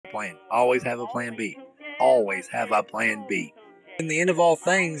plan. Always have a plan B. Always have a plan B. In the end of all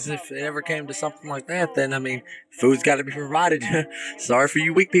things, if it ever came to something like that, then, I mean, food's got to be provided. Sorry for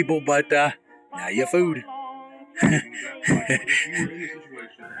you weak people, but now you food.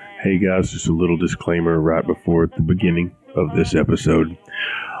 Hey guys, just a little disclaimer right before the beginning of this episode.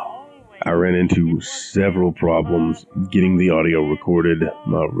 I ran into several problems getting the audio recorded,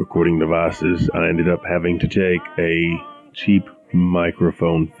 my recording devices. I ended up having to take a cheap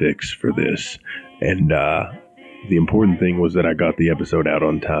microphone fix for this. And the important thing was that I got the episode out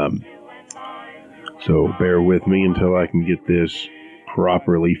on time. So bear with me until I can get this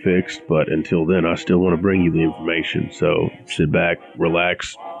properly fixed. But until then, I still want to bring you the information. So sit back,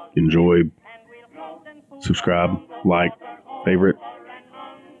 relax, enjoy, subscribe, like, favorite,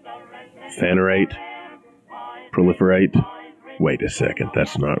 fanerate, proliferate. Wait a second,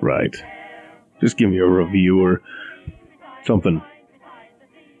 that's not right. Just give me a review or something.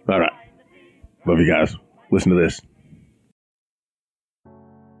 Alright. Love you guys. Listen to this.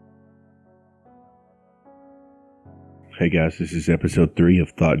 Hey guys, this is episode 3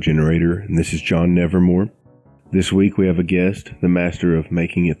 of Thought Generator, and this is John Nevermore. This week we have a guest, the master of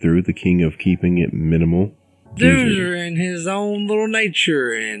making it through, the king of keeping it minimal. Doozer in his own little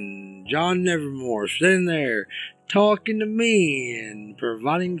nature, and John Nevermore sitting there talking to me and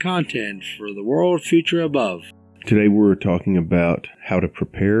providing content for the world future above. Today we're talking about how to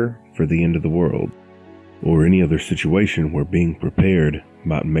prepare for the end of the world, or any other situation where being prepared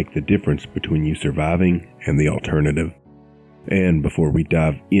might make the difference between you surviving and the alternative. And before we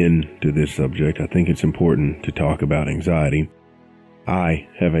dive into this subject, I think it's important to talk about anxiety. I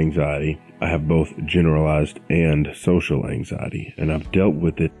have anxiety. I have both generalized and social anxiety, and I've dealt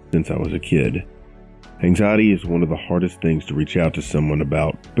with it since I was a kid. Anxiety is one of the hardest things to reach out to someone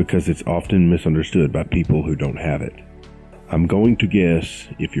about because it's often misunderstood by people who don't have it. I'm going to guess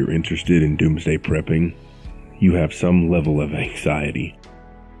if you're interested in doomsday prepping, you have some level of anxiety.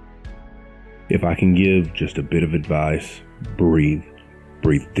 If I can give just a bit of advice, breathe.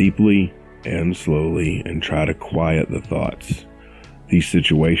 Breathe deeply and slowly and try to quiet the thoughts. These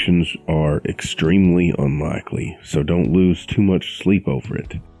situations are extremely unlikely, so don't lose too much sleep over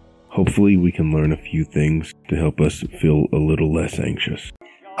it. Hopefully we can learn a few things to help us feel a little less anxious.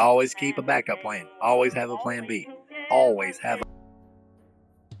 Always keep a backup plan. Always have a plan B. Always have a...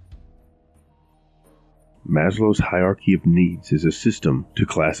 Maslow's hierarchy of needs is a system to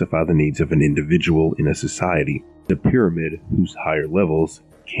classify the needs of an individual in a society. The pyramid whose higher levels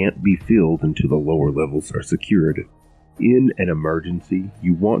can't be filled until the lower levels are secured. In an emergency,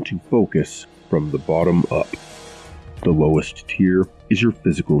 you want to focus from the bottom up. The lowest tier is your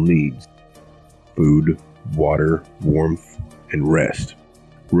physical needs: food, water, warmth, and rest.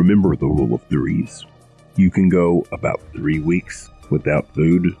 Remember the rule of threes. You can go about 3 weeks without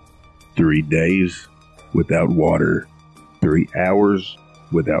food, 3 days without water, 3 hours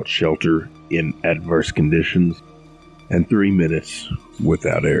without shelter in adverse conditions, and 3 minutes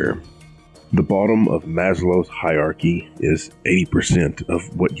without air. The bottom of Maslow's hierarchy is 80%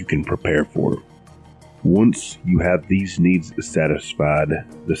 of what you can prepare for. Once you have these needs satisfied,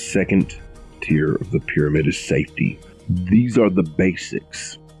 the second tier of the pyramid is safety. These are the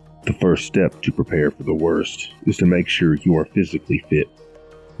basics. The first step to prepare for the worst is to make sure you are physically fit.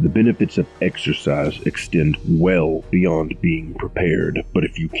 The benefits of exercise extend well beyond being prepared, but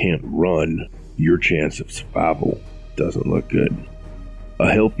if you can't run, your chance of survival doesn't look good.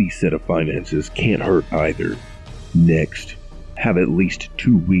 A healthy set of finances can't hurt either. Next, have at least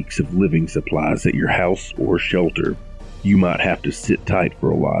 2 weeks of living supplies at your house or shelter. You might have to sit tight for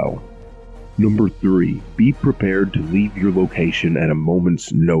a while. Number 3, be prepared to leave your location at a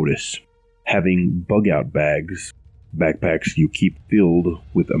moment's notice. Having bug-out bags, backpacks you keep filled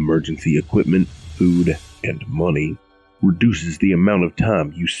with emergency equipment, food, and money, reduces the amount of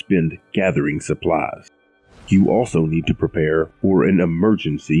time you spend gathering supplies. You also need to prepare for an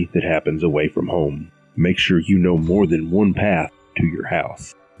emergency that happens away from home. Make sure you know more than one path to your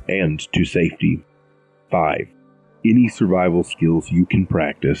house and to safety. 5. Any survival skills you can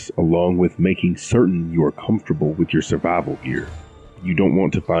practice, along with making certain you are comfortable with your survival gear. You don't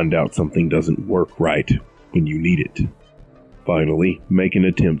want to find out something doesn't work right when you need it. Finally, make an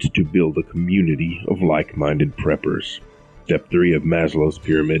attempt to build a community of like-minded preppers. Step 3 of Maslow's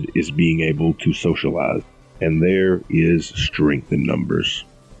pyramid is being able to socialize, and there is strength in numbers.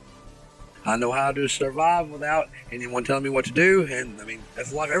 I know how to survive without anyone telling me what to do, and I mean, that's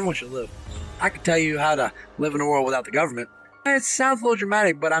the life everyone should live. I could tell you how to live in a world without the government, It sounds a little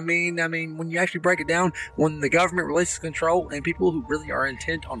dramatic, but I mean, when you actually break it down, when the government releases control and people who really are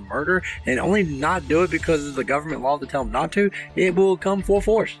intent on murder and only not do it because of the government law to tell them not to, it will come full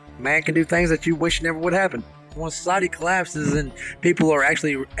force. Man can do things that you wish never would happen. When society collapses and people are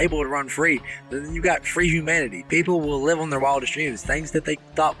actually able to run free, then you got free humanity. People will live on their wildest dreams. Things that they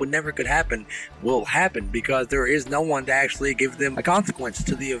thought would never could happen will happen because there is no one to actually give them a consequence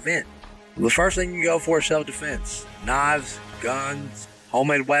to the event. The first thing you go for is self-defense. Knives, guns,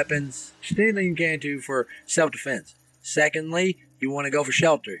 homemade weapons, just anything you can do for self-defense. Secondly, you want to go for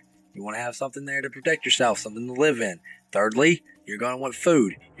shelter. You want to have something there to protect yourself, something to live in. Thirdly, you're going to want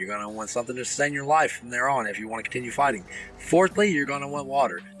food. You're going to want something to sustain your life from there on if you want to continue fighting. Fourthly, you're going to want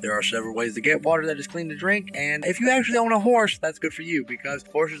water. There are several ways to get water that is clean to drink, and if you actually own a horse, that's good for you because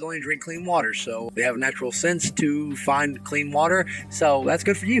horses only drink clean water, so they have a natural sense to find clean water, so that's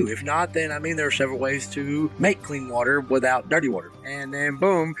good for you. If not, then there are several ways to make clean water without dirty water. And then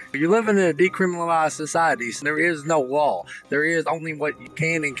boom, you live in a decriminalized society, so there is no law. There is only what you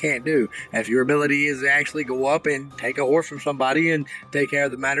can and can't do. If your ability is to actually go up and take a horse from somebody and take care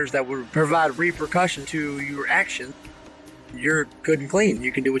of the matters that would provide repercussion to your action, you're good and clean.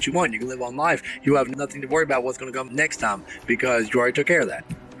 You can do what you want. You can live on life. You have nothing to worry about what's going to come next time because you already took care of that.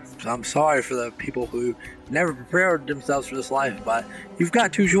 So I'm sorry for the people who never prepared themselves for this life, but you've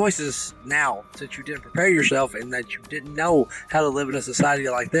got two choices now since you didn't prepare yourself and that you didn't know how to live in a society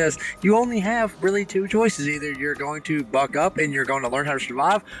like this. You only have really two choices. Either you're going to buck up and you're going to learn how to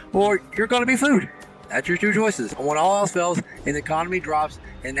survive, or you're going to be food. That's your two choices. And when all else fails and the economy drops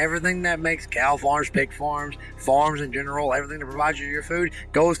and everything that makes cow farms, pig farms, farms in general, everything that provides you your food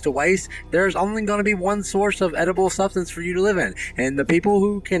goes to waste, there's only going to be one source of edible substance for you to live in. And the people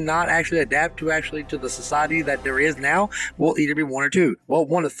who cannot actually adapt to the society that there is now will either be one or two. Well,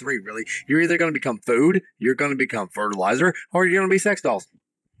 one of three, really. You're either going to become food, you're going to become fertilizer, or you're going to be sex dolls.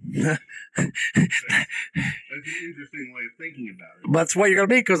 That's an interesting way of thinking about it. That's what you're going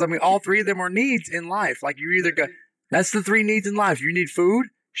to be because, all three of them are needs in life. Like, you either got, that's the three needs in life. You need food,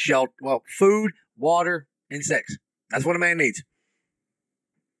 shelter, food, water, and sex. That's what a man needs.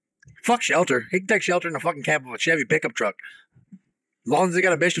 Fuck shelter. He can take shelter in the fucking cab of a Chevy pickup truck. As long as he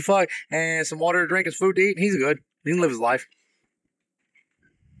got a bitch to fuck and some water to drink and food to eat, he's good. He can live his life.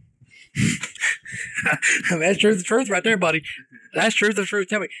 That's truth of truth right there, buddy. That's truth of truth.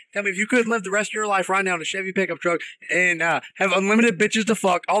 Tell me if you could live the rest of your life right now in a Chevy pickup truck and have unlimited bitches to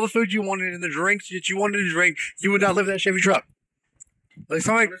fuck, all the food you wanted and the drinks that you wanted to drink, you would not live in that Chevy truck. Like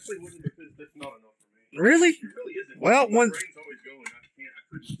something. Honestly, that's not enough for me. Really? It really isn't. Well, my brain's always going. I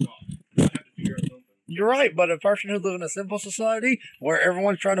couldn't stop. I have to figure out something. You're right, but a person who lives in a simple society where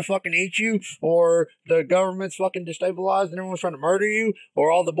everyone's trying to fucking eat you, or the government's fucking destabilized and everyone's trying to murder you,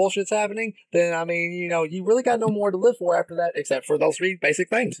 or all the bullshit's happening, then, you really got no more to live for after that except for those three basic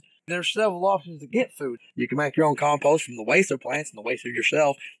things. There's several options to get food. You can make your own compost from the waste of plants and the waste of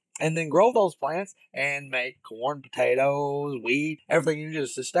yourself, and then grow those plants and make corn, potatoes, wheat, everything you need to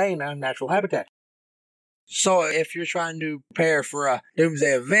sustain a natural habitat. So if you're trying to prepare for a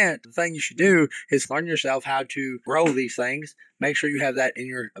doomsday event, the thing you should do is learn yourself how to grow these things, make sure you have that in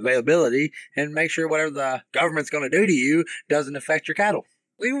your availability, and make sure whatever the government's going to do to you doesn't affect your cattle.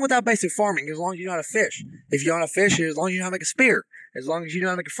 Even without basic farming, as long as you know how to fish. If you know how to fish, as long as you know how to make a spear, as long as you know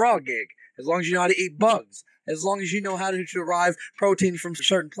how to make a frog gig, as long as you know how to eat bugs, as long as you know how to derive protein from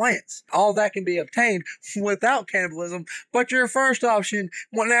certain plants. All that can be obtained without cannibalism, but your first option,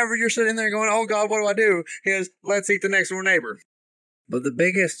 whenever you're sitting there going, oh God, what do? Is let's eat the next door neighbor. But the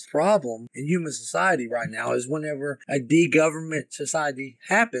biggest problem in human society right now is whenever a de-government society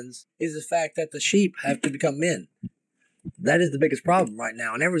happens, is the fact that the sheep have to become men. That is the biggest problem right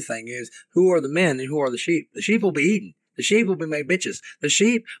now, and everything is, who are the men and who are the sheep? The sheep will be eaten. The sheep will be made bitches. The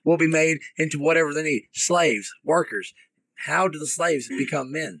sheep will be made into whatever they need. Slaves, workers. How do the slaves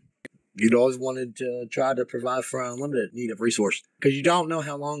become men? You'd always wanted to try to provide for an unlimited need of resource because you don't know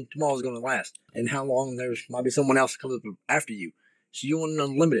how long tomorrow's going to last and how long there might be someone else that comes up after you. So you want an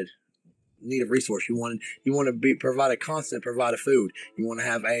unlimited need of resource. You want to provide a constant provide of food. You want to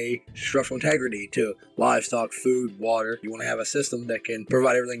have a structural integrity to livestock, food, water. You want to have a system that can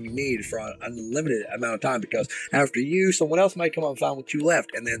provide everything you need for an unlimited amount of time, because after you, someone else might come up and find what you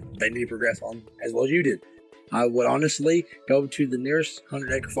left, and then they need to progress on as well as you did. I would honestly go to the nearest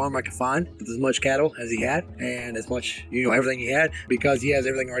 100-acre farm I could find with as much cattle as he had and as much, everything he had, because he has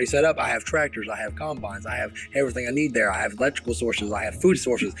everything already set up. I have tractors, I have combines, I have everything I need there. I have electrical sources, I have food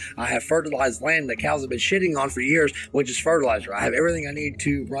sources, I have fertilized land that cows have been shitting on for years, which is fertilizer. I have everything I need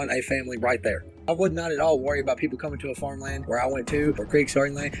to run a family right there. I would not at all worry about people coming to a farmland where I went to, or creek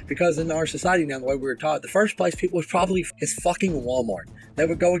starting land, because in our society now, the way we were taught, the first place people was probably is fucking Walmart. They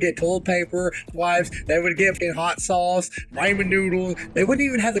would go get toilet paper, wipes, they would get hot sauce, ramen noodles. They wouldn't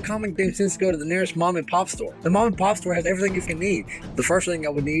even have the common sense to go to the nearest mom and pop store. The mom and pop store has everything you can need. The first thing I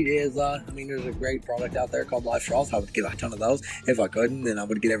would need is, there's a great product out there called Life Straws. I would get a ton of those. If I couldn't, then I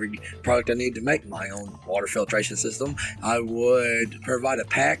would get every product I need to make my own water filtration system. I would provide a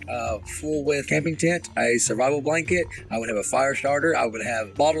pack full with camping tent, a survival blanket. I would have a fire starter. I would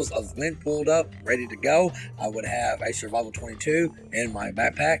have bottles of lint pulled up, ready to go. I would have a survival 22 in my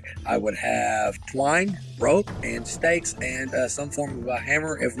backpack. I would have twine, rope, and stakes, and some form of a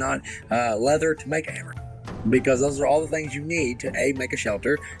hammer, if not leather, to make a hammer. Because those are all the things you need to make a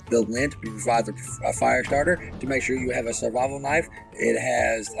shelter. The lint provides a fire starter to make sure you have a survival knife. It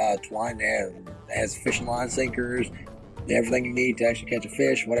has twine there, it has fishing line sinkers, everything you need to actually catch a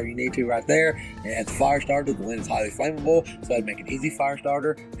fish, whatever you need to right there. It has a fire starter. The lint is highly flammable, so it'd make an easy fire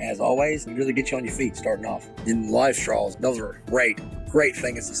starter. As always, it really gets you on your feet starting off. And Life Straws, those are great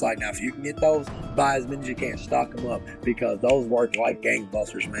thing in society. Now, if you can get those, buy as many as you can, stock them up, because those work like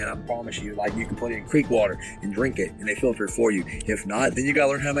gangbusters, man. I promise you. Like, you can put it in creek water and drink it, and they filter it for you. If not, then you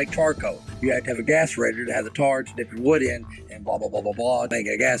gotta learn how to make charcoal. You have to have a gas radiator to have the tar to dip your wood in, and blah blah blah blah blah, make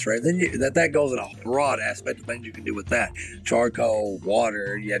a gas radiator. Then that goes in a broad aspect of things you can do with that. Charcoal,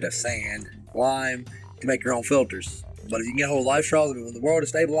 water, you have to sand, lime to make your own filters. But if you can get a hold of Life Straws, when the world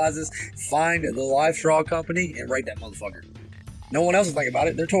stabilizes, find the Life Straw company and rate that motherfucker. No one else is thinking about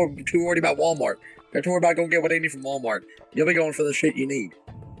it. They're too worried about Walmart. They're too worried about going to get what they need from Walmart. You'll be going for the shit you need.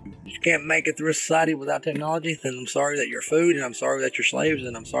 If you can't make it through a society without technology, then I'm sorry that you're food, and I'm sorry that you're slaves,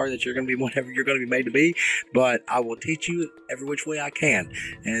 and I'm sorry that you're going to be whatever you're going to be made to be. But I will teach you every which way I can.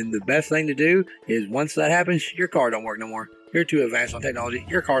 And the best thing to do is, once that happens, your car don't work no more. You're too advanced on technology.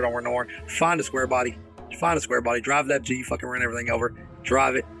 Your car don't work no more. Find a square body. Drive that till you fucking run everything over.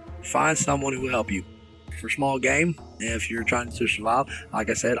 Drive it. Find someone who will help you. For small game, if you're trying to survive, like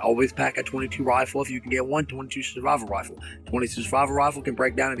I said, always pack a 22 rifle if you can get one. 22 survival rifle. 22 survival rifle can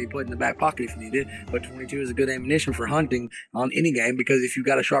break down and be put in the back pocket if you need it, but 22 is a good ammunition for hunting on any game, because if you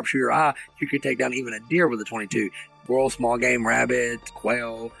got a sharpshooter eye, you could take down even a deer with a 22. Squirrel, small game, rabbit,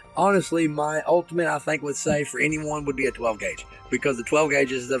 quail. Honestly, my ultimate, I think, would say for anyone would be a 12 gauge, because the 12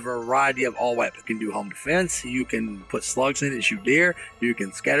 gauge is a variety of all weapons. You can do home defense, you can put slugs in it and shoot deer, you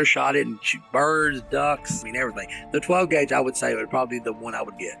can scatter shot it and shoot birds, ducks, everything. The 12 gauge, I would say, would probably be the one I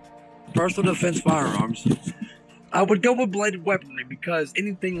would get. Personal defense firearms, I would go with bladed weaponry, because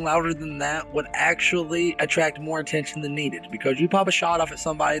anything louder than that would actually attract more attention than needed. Because you pop a shot off at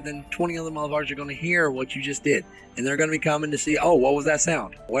somebody, then 20 other motherfuckers are going to hear what you just did. And they're going to be coming to see, oh, what was that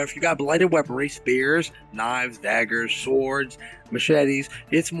sound? Well, if you got bladed weaponry, spears, knives, daggers, swords, machetes,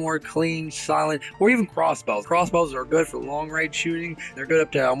 it's more clean, silent, or even crossbows. Crossbows are good for long range shooting. They're good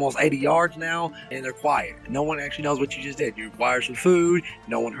up to almost 80 yards now, and they're quiet. No one actually knows what you just did. You acquire some food,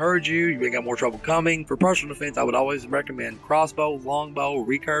 no one heard you, you ain't got more trouble coming. For personal defense, I would always recommend crossbow, longbow,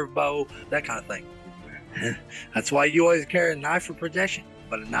 recurve bow, that kind of thing. That's why you always carry a knife for protection,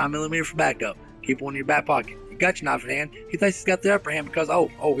 but a 9mm for backup. Keep one in your back pocket. You got your knife in hand. He thinks he's got the upper hand because,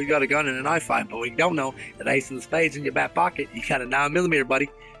 we got a gun and a knife fight. But we don't know that ace of the spades in your back pocket. You got a 9mm, buddy.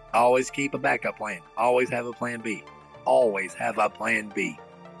 Always keep a backup plan. Always have a plan B. Always have a plan B.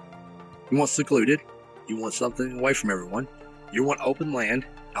 You want secluded. You want something away from everyone. You want open land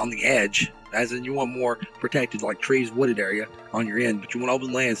on the edge. As in, you want more protected, like trees, wooded area on your end. But you want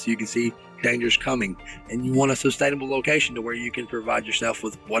open land so you can see dangers coming, and you want a sustainable location to where you can provide yourself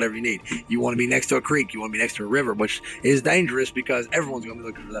with whatever you need. You want to be next to a creek, you want to be next to a river, which is dangerous because everyone's going to be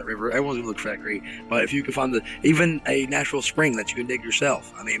looking for that river, everyone's going to look for that creek. But if you can find even a natural spring that you can dig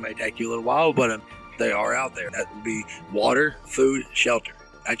yourself, it may take you a little while, but they are out there. That would be water, food, shelter.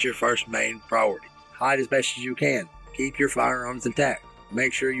 That's your first main priority. Hide as best as you can. Keep your firearms intact.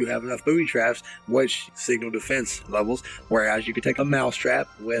 Make sure you have enough booby traps, which signal defense levels, whereas you could take a mouse trap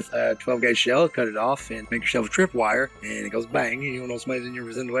with a 12 gauge shell, cut it off, and make yourself a tripwire, and it goes bang, and you don't know somebody's in your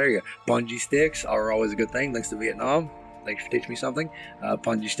vicinity area. Bungee sticks are always a good thing, thanks to Vietnam. Thanks for teaching me something.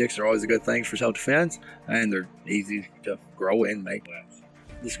 Bungee sticks are always a good thing for self-defense, and they're easy to grow and make.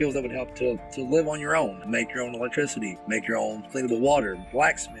 The skills that would help to live on your own, make your own electricity, make your own cleanable water,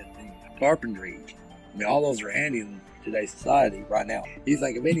 blacksmithing, carpentry. All those are handy in today's society right now. You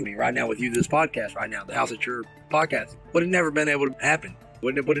think of anything right now with you, this podcast right now, the house at your podcast, would have never been able to happen.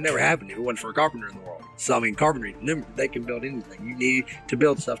 Would have never happened if it wasn't for a carpenter in the world. So, carpentry, they can build anything. You need to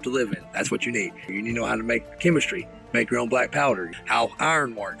build stuff to live in. That's what you need. You need to know how to make chemistry, make your own black powder, how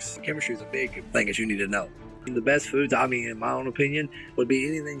iron works. Chemistry is a big thing that you need to know. The best foods, I mean, in my own opinion, would be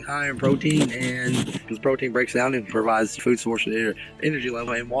anything high in protein, and because protein breaks down and provides food source of energy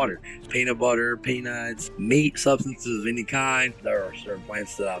level and water. Peanut butter, peanuts, meat substances of any kind. There are certain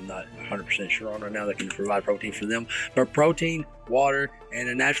plants that I'm not 100% sure on right now that can provide protein for them. But protein, water, and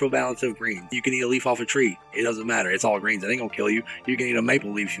a natural balance of greens. You can eat a leaf off a tree. It doesn't matter. It's all greens. It ain't gonna kill you. You can eat a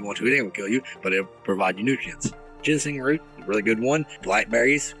maple leaf if you want to. It ain't gonna kill you, but it'll provide you nutrients. Ginseng root, a really good one.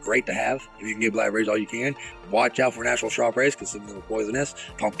 Blackberries, great to have. If you can get blackberries, all you can. Watch out for natural strawberries because some of them are poisonous.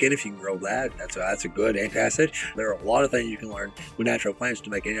 Pumpkin, if you can grow that, that's a good antacid. There are a lot of things you can learn with natural plants to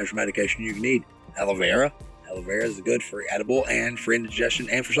make any natural medication you can need. Aloe vera. Aloe vera is good for edible and for indigestion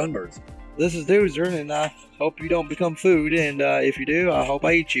and for sunburns. This is Doozer, and I hope you don't become food. And if you do, I hope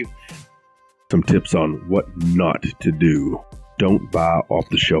I eat you. Some tips on what not to do. Don't buy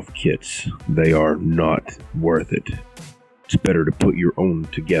off-the-shelf kits. They are not worth it. It's better to put your own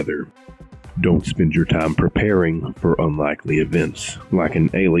together. Don't spend your time preparing for unlikely events, like an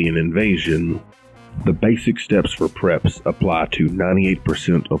alien invasion. The basic steps for preps apply to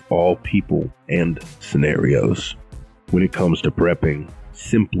 98% of all people and scenarios. When it comes to prepping,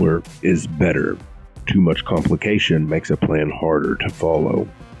 simpler is better. Too much complication makes a plan harder to follow.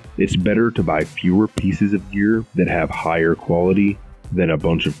 It's better to buy fewer pieces of gear that have higher quality than a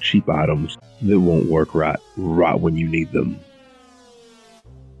bunch of cheap items that won't work right when you need them.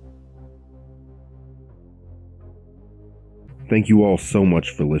 Thank you all so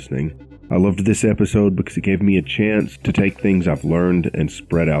much for listening. I loved this episode because it gave me a chance to take things I've learned and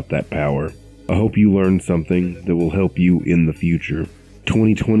spread out that power. I hope you learned something that will help you in the future.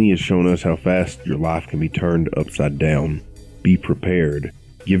 2020 has shown us how fast your life can be turned upside down. Be prepared.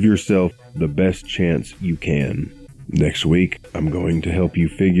 Give yourself the best chance you can. Next week, I'm going to help you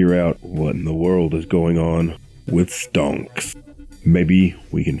figure out what in the world is going on with stonks. Maybe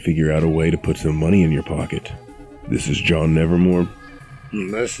we can figure out a way to put some money in your pocket. This is John Nevermore.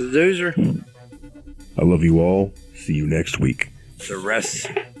 This is Doozer. I love you all. See you next week. The rest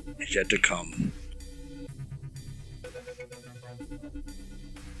is yet to come.